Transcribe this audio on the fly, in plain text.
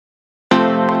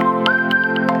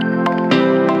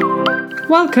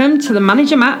Welcome to the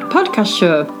Manager Matt podcast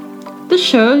show. The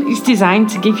show is designed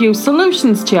to give you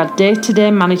solutions to your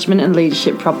day-to-day management and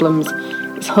leadership problems.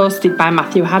 It's hosted by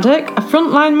Matthew Haddock, a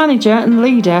frontline manager and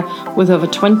leader with over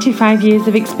 25 years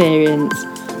of experience.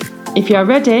 If you're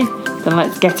ready, then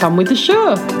let's get on with the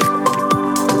show.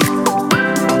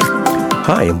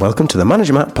 Hi and welcome to the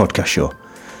Manager Matt podcast show.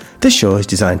 This show is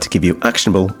designed to give you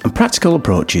actionable and practical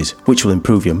approaches which will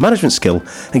improve your management skill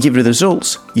and give you the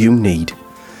results you need.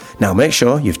 Now make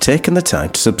sure you've taken the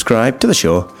time to subscribe to the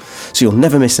show so you'll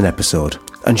never miss an episode,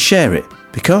 and share it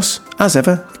because, as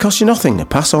ever, it costs you nothing to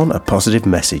pass on a positive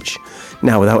message.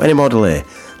 Now without any more delay,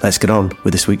 let's get on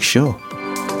with this week's show.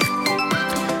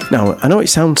 Now I know it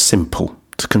sounds simple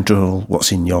to control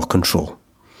what's in your control.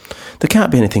 There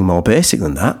can't be anything more basic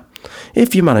than that.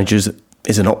 If your manager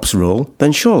is an ops role,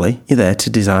 then surely you're there to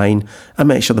design and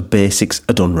make sure the basics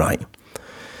are done right.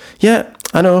 Yeah,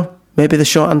 I know, maybe the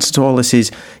short answer to all this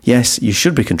is yes, you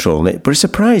should be controlling it, but it's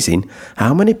surprising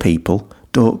how many people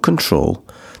don't control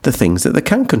the things that they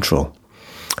can control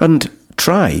and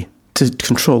try to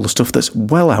control the stuff that's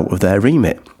well out of their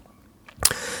remit.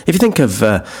 If you think of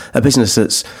a business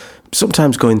that's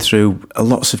sometimes going through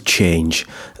lots of change,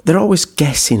 they're always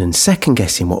guessing and second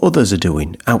guessing what others are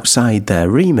doing outside their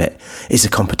remit. Is the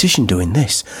competition doing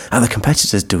this? Are the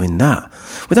competitors doing that?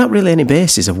 Without really any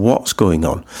basis of what's going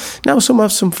on. Now some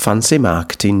have some fancy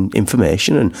marketing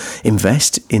information and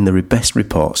invest in the best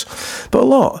reports, but a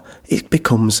lot, it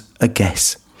becomes a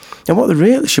guess. And what they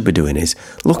really should be doing is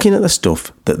looking at the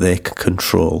stuff that they can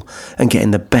control and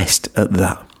getting the best at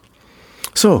that.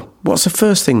 So, what's the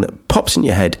first thing that pops in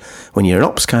your head when you're an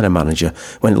ops kind of manager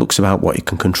when it looks about what you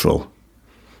can control?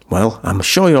 Well, I'm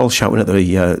sure you're all shouting at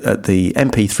the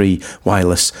MP3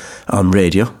 wireless on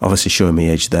radio, obviously showing me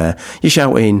age there. You're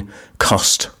shouting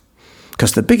cost,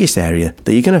 because the biggest area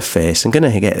that you're going to face and going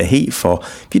to get the heat for,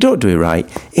 if you don't do it right,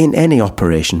 in any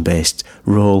operation-based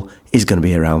role, is going to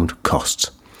be around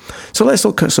costs. So let's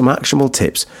look at some actionable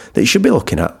tips that you should be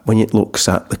looking at when it looks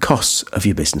at the costs of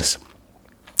your business.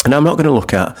 And I'm not going to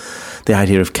look at the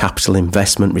idea of capital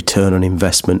investment, return on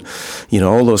investment,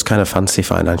 all those kind of fancy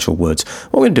financial words.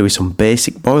 What we're going to do is some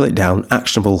basic, boil it down,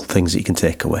 actionable things that you can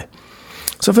take away.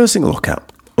 So first thing to look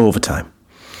at, overtime.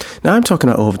 Now I'm talking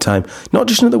about overtime, not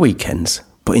just at the weekends,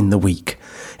 but in the week.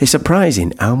 It's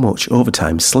surprising how much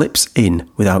overtime slips in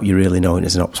without you really knowing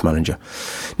as an ops manager.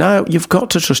 Now, you've got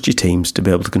to trust your teams to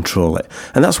be able to control it.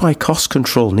 And that's why cost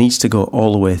control needs to go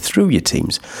all the way through your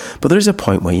teams. But there is a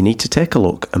point where you need to take a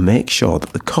look and make sure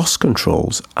that the cost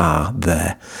controls are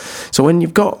there. So when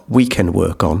you've got weekend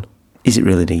work on, is it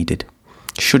really needed?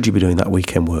 Should you be doing that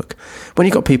weekend work? When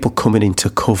you've got people coming in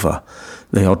to cover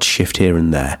the odd shift here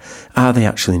and there, are they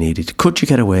actually needed? Could you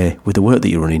get away with the work that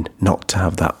you're running not to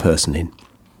have that person in?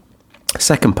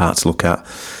 Second part to look at,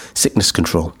 sickness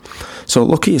control. So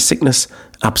look at your sickness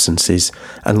absences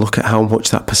and look at how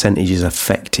much that percentage is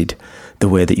affected the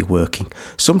way that you're working.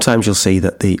 Sometimes you'll see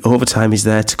that the overtime is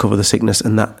there to cover the sickness,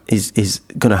 and that is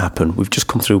going to happen. We've just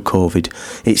come through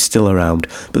COVID. It's still around.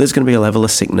 But there's going to be a level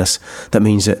of sickness that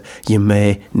means that you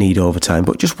may need overtime.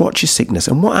 But just watch your sickness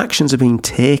and what actions are being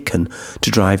taken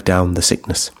to drive down the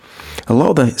sickness. A lot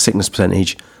of the sickness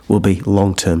percentage will be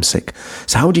long-term sick.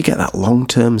 So how do you get that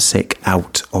long-term sick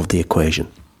out of the equation?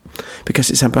 Because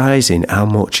it's surprising how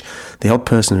much the odd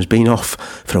person who's been off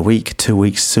for a week, 2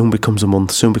 weeks, soon becomes a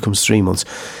month, soon becomes 3 months,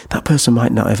 that person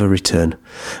might not ever return.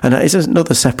 And that is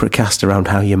another separate cast around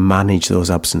how you manage those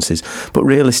absences. But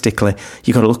realistically,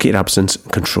 you've got to look at your absence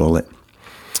and control it.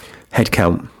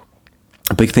 Headcount.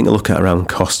 A big thing to look at around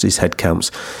cost is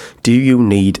headcounts. Do you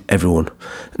need everyone?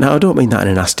 Now, I don't mean that in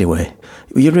a nasty way.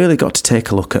 You really got to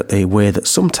take a look at the way that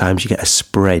sometimes you get a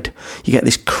spread. You get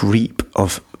this creep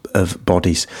of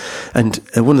bodies. And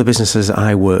one of the businesses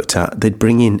I worked at, they'd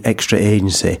bring in extra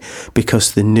agency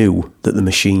because they knew that the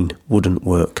machine wouldn't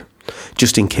work.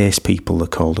 Just in case people, they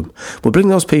called them. We'll bring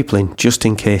those people in just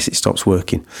in case it stops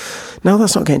working. Now,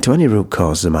 that's not getting to any root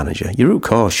cause as a manager. Your root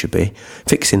cause should be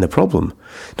fixing the problem,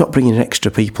 not bringing in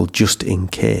extra people just in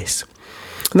case.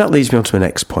 And that leads me on to my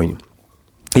next point.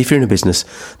 If you're in a business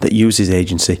that uses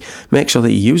agency, make sure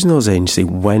that you're using those agency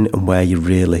when and where you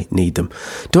really need them.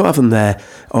 Don't have them there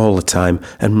all the time,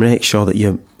 and make sure that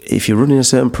if you're running a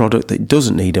certain product that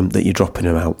doesn't need them, that you're dropping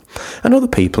them out. And other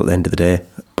people at the end of the day,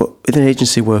 but within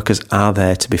agency workers are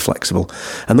there to be flexible.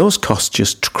 And those costs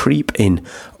just creep in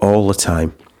all the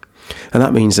time. And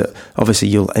that means that obviously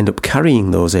you'll end up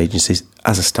carrying those agencies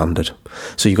as a standard.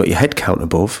 So you've got your headcount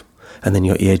above, and then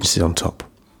you've got your agencies on top.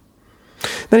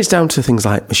 Then it's down to things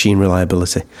like machine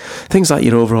reliability. Things like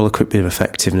your overall equipment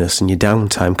effectiveness and your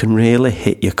downtime can really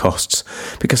hit your costs,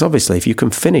 because obviously if you can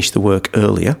finish the work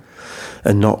earlier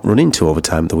and not run into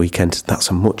overtime at the weekend, that's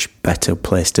a much better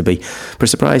place to be. But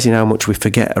it's surprising how much we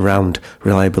forget around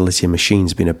reliability of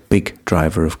machines being a big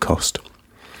driver of cost.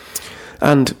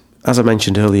 And as I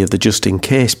mentioned earlier, the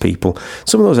just-in-case people,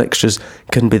 some of those extras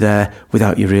can be there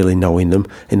without you really knowing them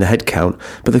in the headcount,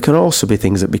 but there can also be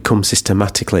things that become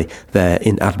systematically there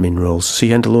in admin roles. So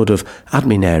you end a load of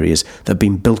admin areas that have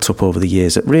been built up over the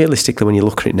years that realistically, when you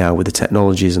look at it now with the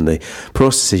technologies and the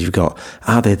processes you've got,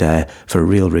 are they there for a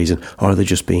real reason, or are they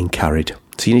just being carried?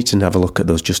 So you need to have a look at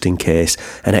those just-in-case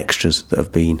and extras that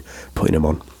have been putting them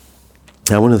on.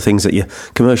 Now, one of the things that your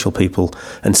commercial people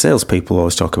and salespeople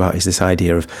always talk about is this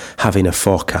idea of having a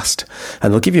forecast.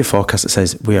 And they'll give you a forecast that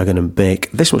says, we are going to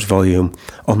make this much volume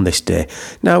on this day.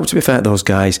 Now, to be fair to those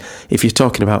guys, if you're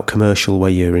talking about commercial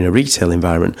where you're in a retail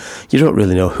environment, you don't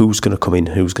really know who's going to come in,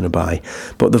 who's going to buy.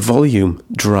 But the volume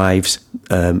drives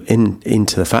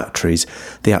into the factories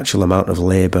the actual amount of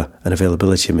labour and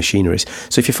availability of machineries.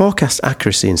 So if your forecast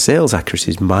accuracy and sales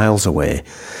accuracy is miles away,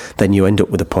 then you end up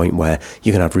with a point where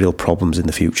you're going to have real problems in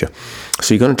the future.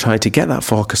 So you're going to try to get that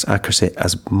forecast accuracy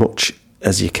as much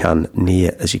as you can,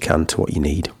 near as you can to what you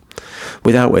need.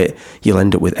 Without it, you'll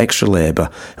end up with extra labour,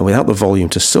 and without the volume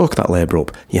to soak that labour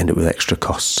up, you end up with extra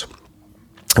costs.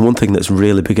 And one thing that's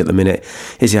really big at the minute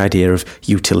is the idea of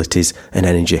utilities and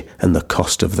energy and the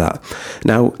cost of that.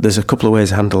 Now, there's a couple of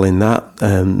ways of handling that.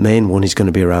 Main one is going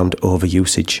to be around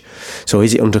overusage. So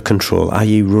is it under control? Are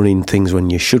you running things when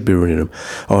you should be running them?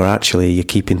 Or actually, you're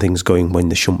keeping things going when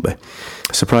they shouldn't be?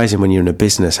 Surprising when you're in a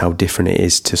business how different it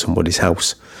is to somebody's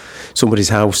house. Somebody's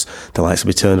house, the lights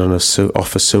will be turned on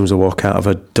off as soon as they walk out of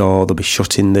a door. They'll be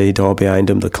shutting the door behind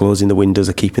them. They're closing the windows.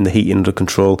 They're keeping the heating under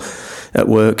control. At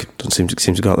work, doesn't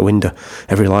seem to go out the window.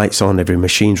 Every light's on, every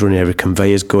machine's running, every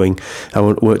conveyor's going. I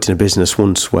worked in a business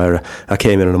once where I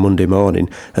came in on a Monday morning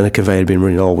and the conveyor had been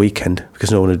running all weekend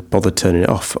because no one had bothered turning it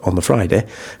off on the Friday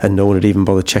and no one had even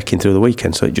bothered checking through the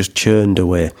weekend. So it just churned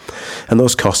away. And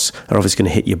those costs are obviously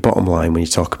going to hit your bottom line when you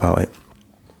talk about it.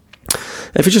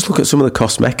 If you just look at some of the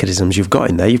cost mechanisms you've got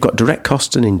in there, you've got direct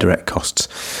costs and indirect costs.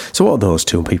 So what are those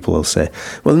two? People will say,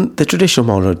 well, the traditional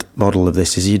model of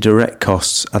this is your direct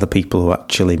costs are the people who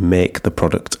actually make the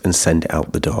product and send it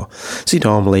out the door. So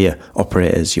normally your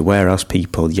operators, your warehouse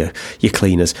people, your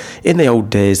cleaners. In the old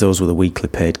days, those were the weekly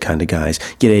paid kind of guys.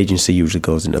 Your agency usually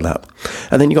goes into that.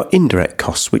 And then you've got indirect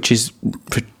costs, which is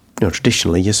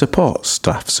traditionally your support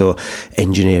staff, so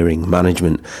engineering,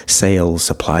 management, sales,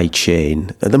 supply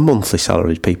chain, the monthly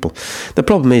salaried people. The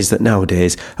problem is that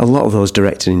nowadays a lot of those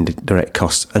direct and indirect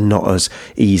costs are not as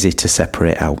easy to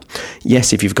separate out.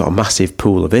 Yes, if you've got a massive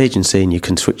pool of agency and you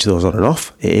can switch those on and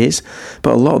off, it is,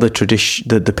 but a lot of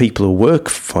the people who work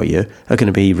for you are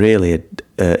going to be really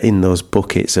in those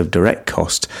buckets of direct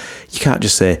cost. You can't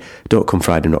just say, don't come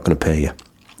Friday, I'm not going to pay you.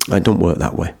 It don't work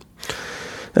that way.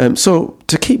 So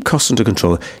to keep costs under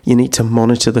control, you need to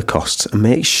monitor the costs and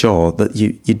make sure that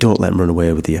you don't let them run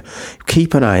away with you.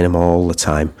 Keep an eye on them all the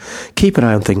time. Keep an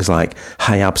eye on things like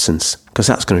high absence, because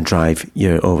that's going to drive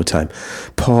your overtime.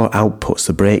 Poor outputs,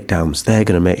 the breakdowns, they're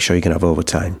going to make sure you're going to have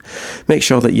overtime. Make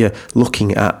sure that you're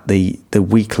looking at the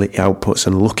weekly outputs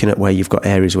and looking at where you've got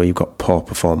areas where you've got poor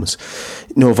performance.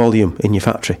 No volume in your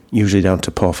factory, usually down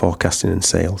to poor forecasting and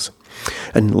sales.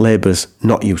 And labour's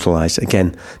not utilised.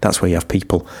 Again, that's where you have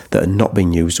people that are not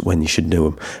being used when you should do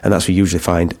them. And that's where you usually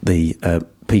find the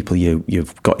people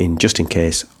you've got in just in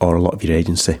case, or a lot of your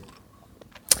agency.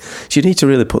 So you need to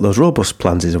really put those robust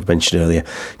plans, as I've mentioned earlier.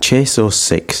 Chase those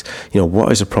 6.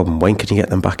 What is the problem? When can you get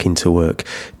them back into work?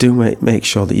 Do make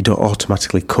sure that you don't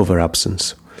automatically cover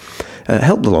absence.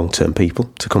 Help the long-term people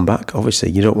to come back.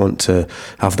 Obviously, you don't want to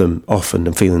have them off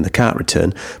and feeling they can't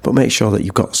return, but make sure that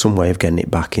you've got some way of getting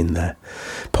it back in there.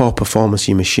 Poor performance of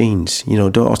your machines.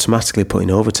 Don't automatically put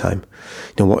in overtime.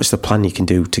 What is the plan you can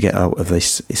do to get out of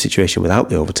this situation without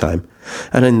the overtime?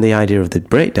 And then the idea of the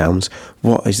breakdowns,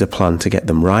 what is the plan to get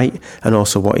them right? And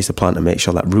also, what is the plan to make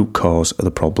sure that root cause of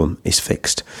the problem is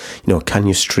fixed? Can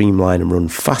you streamline and run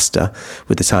faster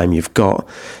with the time you've got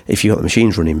if you've got the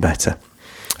machines running better?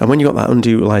 And when you've got that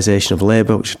underutilisation of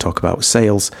labour, which we'll talk about with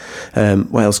sales,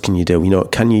 what else can you do?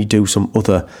 Can you do some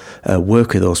other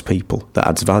work with those people that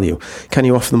adds value? Can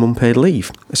you offer them unpaid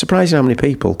leave? It's surprising how many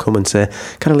people come and say,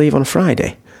 can I leave on a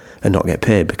Friday? and not get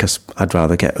paid because I'd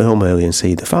rather get home early and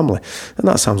see the family. And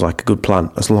that sounds like a good plan,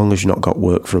 as long as you've not got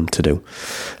work for them to do.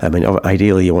 I mean,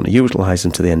 ideally you want to utilise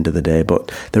them to the end of the day,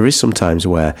 but there is some times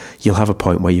where you'll have a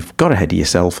point where you've got ahead of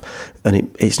yourself,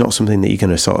 and it's not something that you're going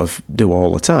to sort of do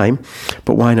all the time,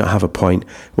 but why not have a point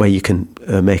where you can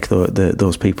make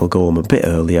those people go home a bit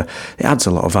earlier? It adds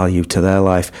a lot of value to their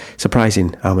life.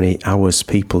 Surprising how many hours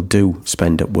people do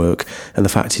spend at work, and the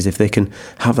fact is, if they can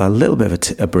have a little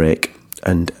bit of a break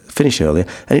and finish earlier,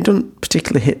 and it doesn't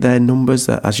particularly hit their numbers,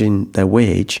 as in their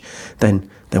wage, then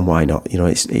why not? You know,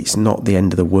 it's not the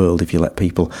end of the world if you let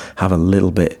people have a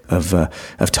little bit of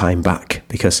time back,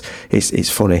 because it's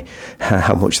funny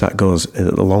how much that goes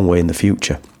a long way in the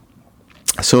future.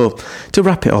 So, to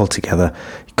wrap it all together,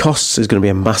 costs is going to be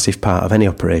a massive part of any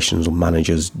operations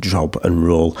manager's job and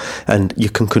role, and you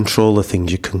can control the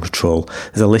things you can control.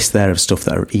 There's a list there of stuff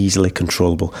that are easily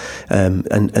controllable,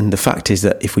 and the fact is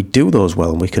that if we do those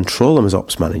well and we control them as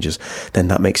ops managers, then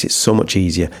that makes it so much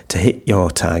easier to hit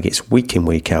your targets week in,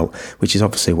 week out, which is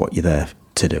obviously what you're there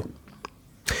to do.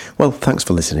 Well, thanks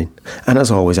for listening, and as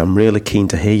always, I'm really keen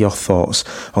to hear your thoughts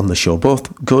on the show,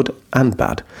 both good and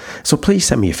bad. So please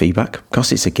send me your feedback,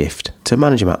 because it's a gift, to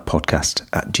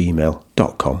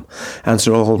managermattpodcast@gmail.com.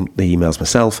 Answer all the emails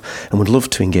myself, and would love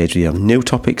to engage with you on new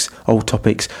topics, old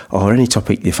topics, or any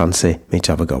topic you fancy me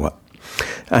to have a go at.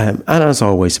 And as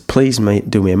always, please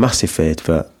do me a massive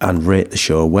favour and rate the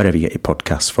show wherever you get your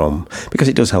podcasts from, because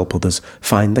it does help others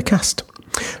find the cast.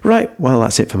 Right, well,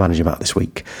 that's it for Manager Matt this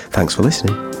week. Thanks for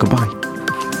listening. Goodbye.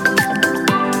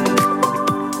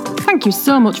 Thank you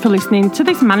so much for listening to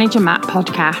this Manager Matt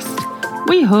podcast.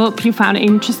 We hope you found it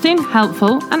interesting,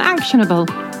 helpful and actionable.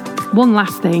 One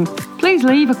last thing, please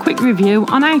leave a quick review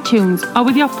on iTunes or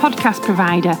with your podcast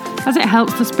provider, as it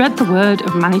helps to spread the word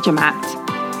of Manager Matt.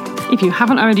 If you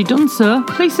haven't already done so,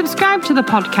 please subscribe to the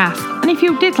podcast, and if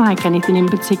you did like anything in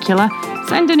particular,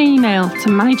 send an email to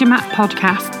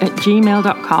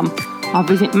managermattpodcast@gmail.com or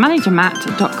visit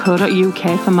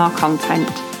managermatt.co.uk for more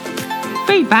content.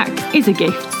 Feedback is a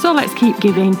gift, so let's keep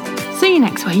giving. See you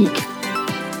next week.